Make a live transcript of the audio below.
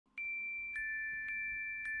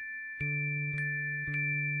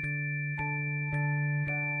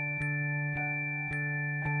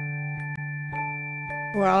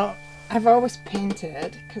Well, I've always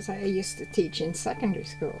painted because I used to teach in secondary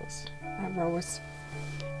schools. I've always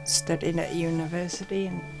studied at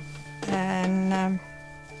university, and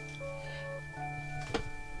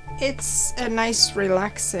it's a nice,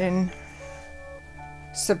 relaxing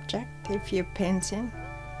subject if you're painting.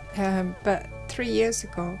 But 3 years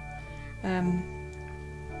ago,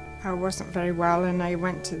 I wasn't very well, and I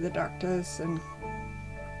went to the doctors, and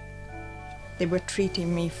they were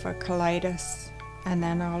treating me for colitis. And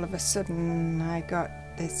then all of a sudden I got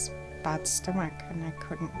this bad stomach and I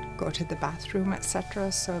couldn't go to the bathroom,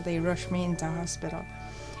 etc. So they rushed me into hospital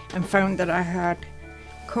and found that I had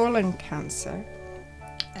colon cancer.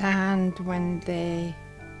 And when they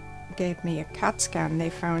gave me a CAT scan,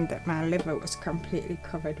 they found that my liver was completely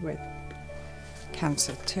covered with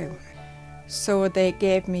cancer too. So they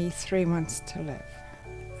gave me 3 months to live.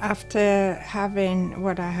 After having,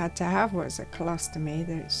 what I had to have was a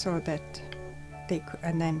colostomy, so that they could,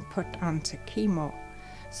 and then put onto chemo.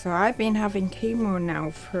 So I've been having chemo now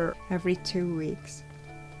for every 2 weeks.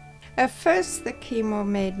 At first the chemo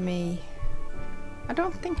made me, I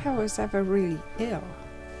don't think I was ever really ill,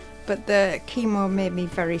 but the chemo made me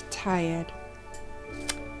very tired.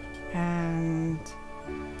 And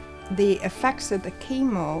the effects of the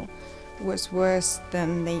chemo was worse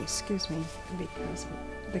than the, excuse me, because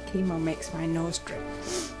the chemo makes my nose drip.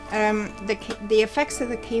 The effects of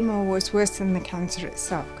the chemo was worse than the cancer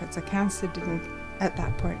itself, because the cancer didn't at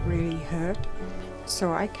that point really hurt.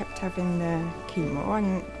 So I kept having the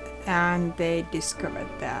chemo, and they discovered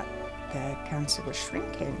that the cancer was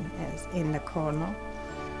shrinking in the cornea.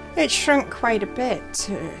 It shrunk quite a bit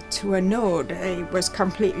to a node. It was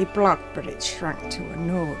completely blocked, but it shrunk to a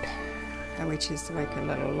node, which is like a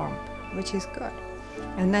little lump, which is good.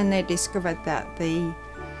 And then they discovered that they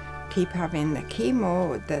keep having the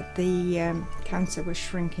chemo, that the cancer was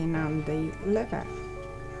shrinking on the liver.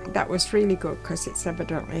 That was really good, because it's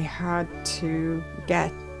evidently hard to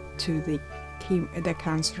get to the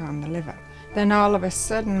cancer on the liver. Then all of a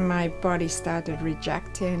sudden my body started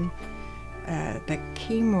rejecting the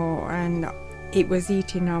chemo, and it was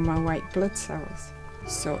eating all my white blood cells.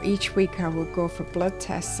 So each week I would go for blood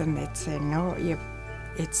tests, and they'd say, no,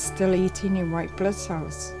 it's still eating your white blood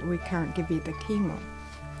cells. We can't give you the chemo.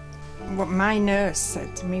 What my nurse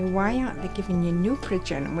said to me, why aren't they giving you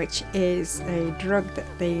Nuprigen, which is a drug that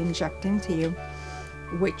they inject into you,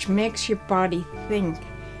 which makes your body think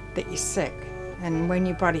that you're sick. And when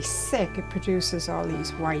your body's sick, it produces all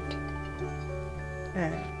these white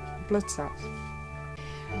blood cells.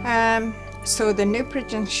 So the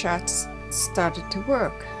Nuprigen shots started to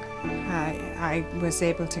work. I was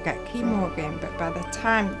able to get chemo again, but by the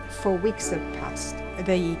time 4 weeks had passed,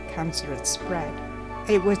 the cancer had spread.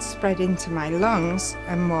 It would spread into my lungs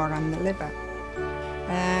and more on the liver.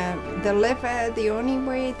 The liver, the only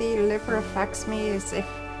way the liver affects me is if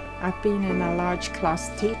I've been in a large class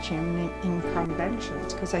teaching in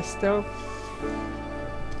conventions, because I still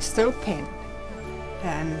paint.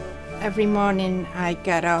 And every morning I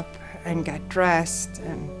get up and get dressed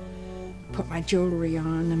and put my jewelry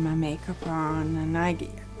on and my makeup on, and I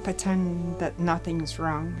pretend that nothing's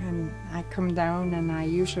wrong, and I come down and I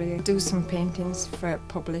usually do some paintings for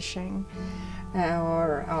publishing,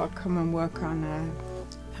 or I'll come and work on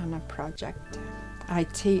a project. I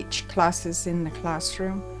teach classes in the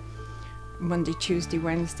classroom Monday, Tuesday,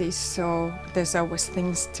 Wednesday, so there's always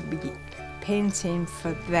things to be painting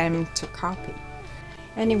for them to copy.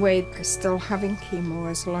 Anyway, still having chemo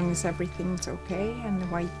as long as everything's okay and the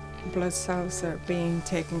white blood cells are being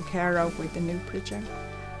taken care of with the Nuprigen.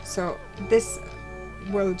 So this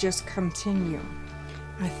will just continue.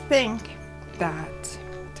 I think that,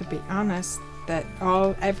 to be honest, that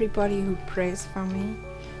everybody who prays for me,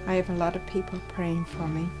 I have a lot of people praying for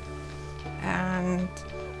me, and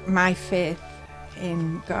my faith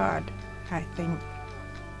in God, I think,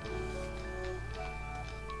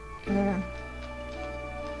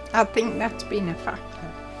 that's been a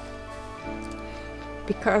factor,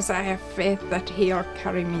 because I have faith that He'll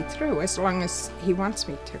carry me through as long as He wants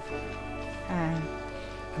me to.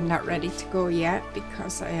 I'm not ready to go yet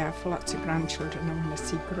because I have lots of grandchildren I want to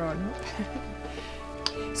see grown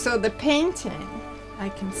up. So the painting, I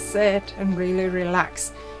can sit and really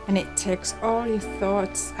relax, and it takes all your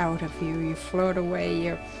thoughts out of you. You float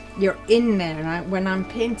away, you're in there. When I'm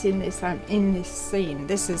painting this, I'm in this scene.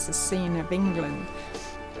 This is a scene of England.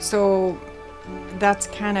 So that's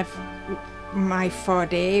kind of my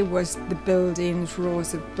forte, was the buildings,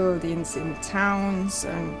 rows of buildings in towns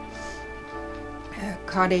and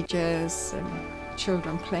cottages and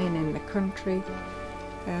children playing in the country.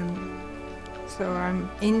 So I'm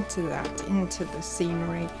into that, into the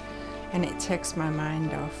scenery. and it takes my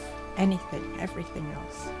mind off anything, everything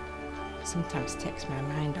else. Sometimes takes my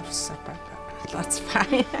mind off supper, but that's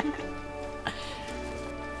fine.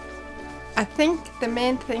 I think the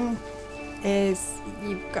main thing is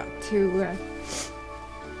you've got to,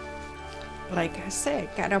 like I say,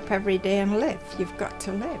 get up every day and live. You've got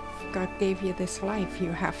to live. God gave you this life.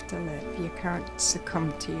 You have to live. You can't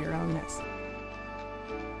succumb to your illness.